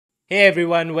Hey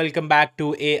everyone, welcome back to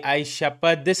AI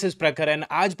शपथ। This is प्रकरण।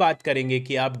 आज बात करेंगे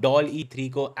कि आप डॉल E3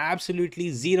 को एब्सोल्युटली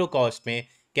जीरो कॉस्ट में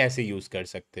कैसे यूज कर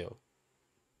सकते हो।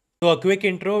 So a quick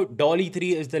intro, Dall-E 3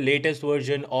 is the latest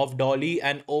version of Dall-E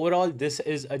and overall this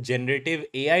is a generative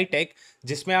AI tech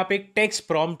जिसमें आप एक text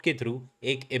prompt के थ्रू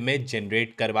एक image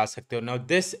generate करवा सकते हो। Now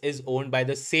this is owned by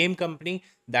the same company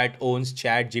that owns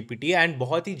Chat GPT and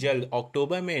बहुत ही जल्द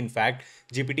अक्टूबर में इनफैक्ट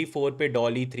GPT-4 पे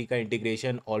Dall-E 3 का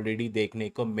इंटीग्रेशन ऑलरेडी देखने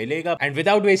को मिलेगा। And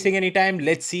without wasting any time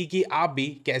let's see कि आप भी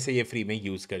कैसे ये फ्री में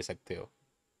यूज कर सकते हो।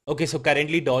 Okay, so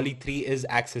currently Dolly 3 is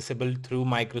accessible through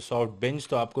Microsoft binge.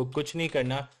 तो आपको कुछ नहीं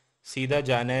करना, सीधा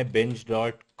जाना है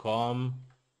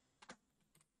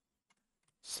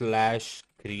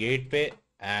binge.com/create पे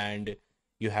and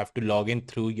you have to log in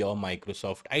through your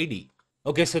Microsoft ID.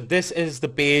 Okay, so this is the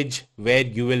page where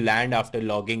you will land after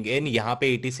logging in. यहाँ पे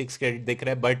 86 क्रेडिट दिख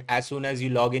रहा है, but as soon as you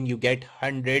log in you get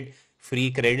 100 free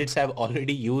credits. I have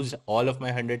already used all of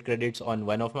my 100 credits on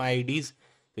one of my IDs.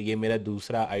 तो ये मेरा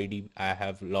दूसरा ID I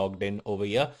have logged in over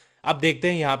here. अब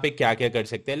देखते हैं यहाँ पे क्या क्या कर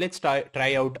सकते हैं। Let's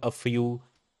try out a few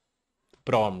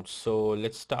prompts. So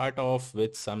let's start off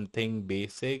with something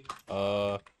basic.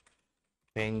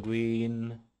 Penguin,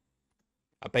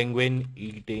 a penguin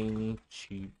eating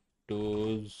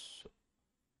Cheetos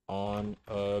on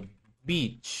a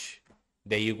beach.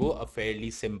 There you go, a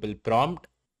fairly simple prompt.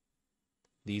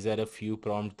 These are a few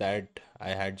prompts that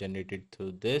I had generated through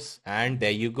this, and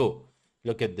there you go.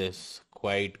 Look at this,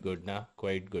 quite good, na?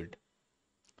 Quite good.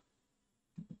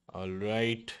 All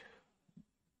right.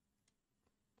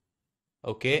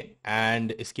 Okay,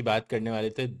 and इसकी बात करने वाले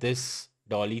थे, this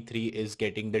Dolly 3 is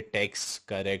getting the text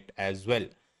correct as well.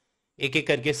 एक एक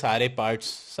करके सारे parts,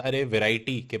 सारे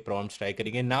वेराइटी के प्रॉम्प्ट्स ट्राई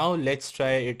करेंगे। Now let's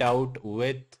try it out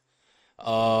with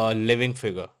living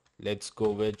figure. Let's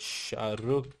go with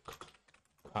Shahrukh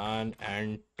Khan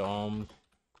and Tom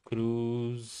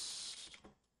cruise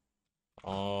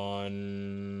on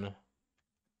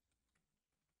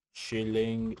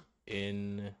chilling in,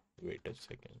 wait a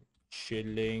second,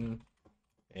 chilling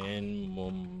in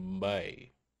Mumbai.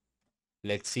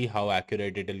 Let's see how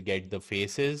accurate it'll get the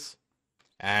faces.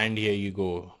 And here you go.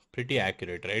 Pretty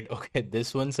accurate, right? Okay, this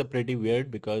one's a pretty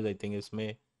weird because I think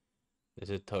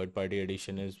there's a third party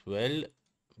edition as well.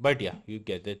 But yeah, you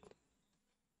get it.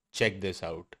 Check this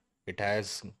out. It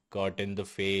has gotten the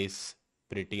face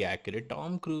pretty accurate.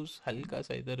 Tom Cruise, halka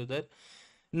sa idhar udhar.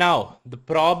 Now, the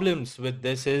problems with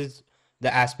this is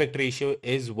the aspect ratio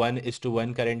is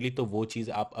 1:1 currently, तो वो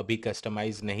चीज़ आप अभी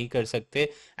customise नहीं कर सकते।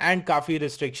 And काफ़ी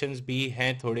restrictions भी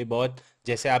हैं थोड़े बहुत,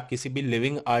 जैसे आप किसी भी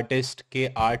लिविंग आर्टिस्ट के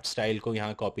आर्ट स्टाइल को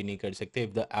यहाँ कॉपी नहीं कर सकते। If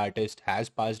the artist has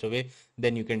passed away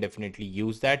then you can definitely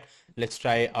use that. Let's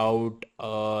try out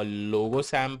logo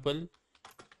sample,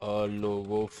 a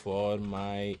logo for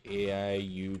my AI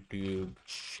YouTube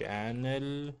channel,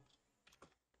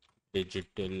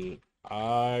 digital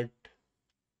art,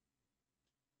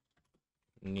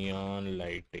 neon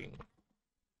lighting.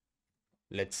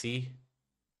 Let's see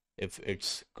if it's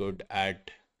good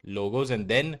at logos,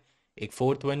 and then a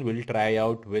fourth one will try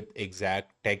out with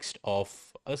exact text of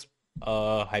a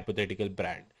hypothetical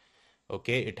brand.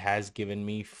 Okay, it has given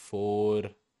me 4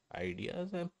 ideas.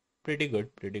 Pretty good,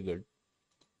 pretty good.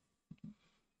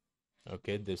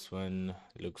 Okay, this one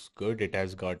looks good. It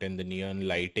has gotten the neon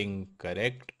lighting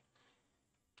correct.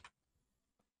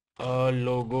 A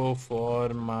logo for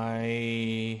my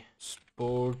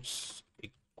sports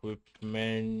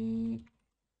equipment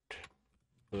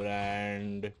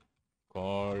brand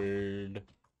called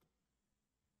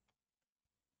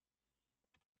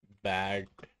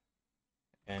Bat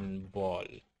and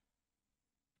Ball.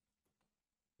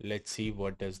 Let's see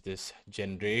what does this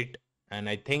generate. And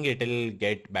I think it'll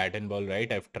get bat and ball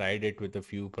right. I've tried it with a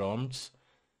few prompts.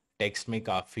 Text में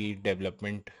काफी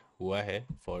development हुआ है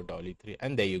for Dolly 3.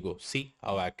 And there you go. See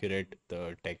how accurate the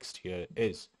text here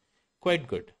is. Quite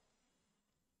good.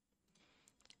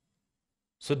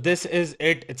 So this is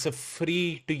it. It's a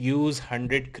free to use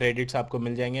 100 credits आपको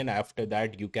मिल जाएंगे, and after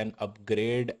that you can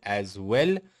upgrade as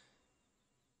well.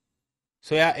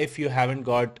 So yeah, if you haven't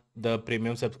got the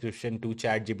premium subscription to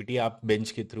ChatGPT, आप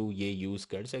Binge के through ये use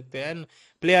कर सकते हैं and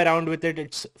play around with it.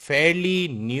 It's fairly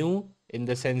new in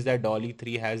the sense that Dolly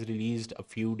 3 has released a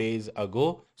few days ago.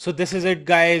 So this is it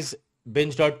guys.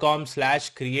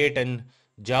 binge.com/create and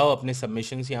जाओ अपने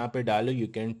submissions यहाँ पे डालो. You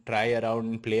can try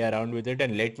around and play around with it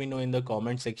and let me know in the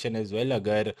comment section as well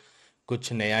अगर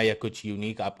कुछ नया या कुछ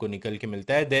यूनिक आपको निकल के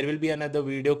मिलता है. There will be another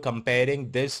video comparing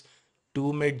this to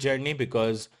Mid Journey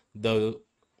because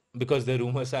the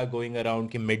rumors are going around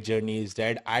कि Mid Journey is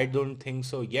dead. I don't think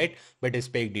so yet, but इस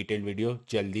पे एक detailed video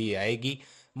जल्दी आएगी.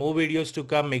 More videos to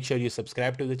come. Make sure you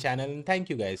subscribe to the channel, and thank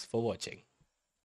you guys for watching.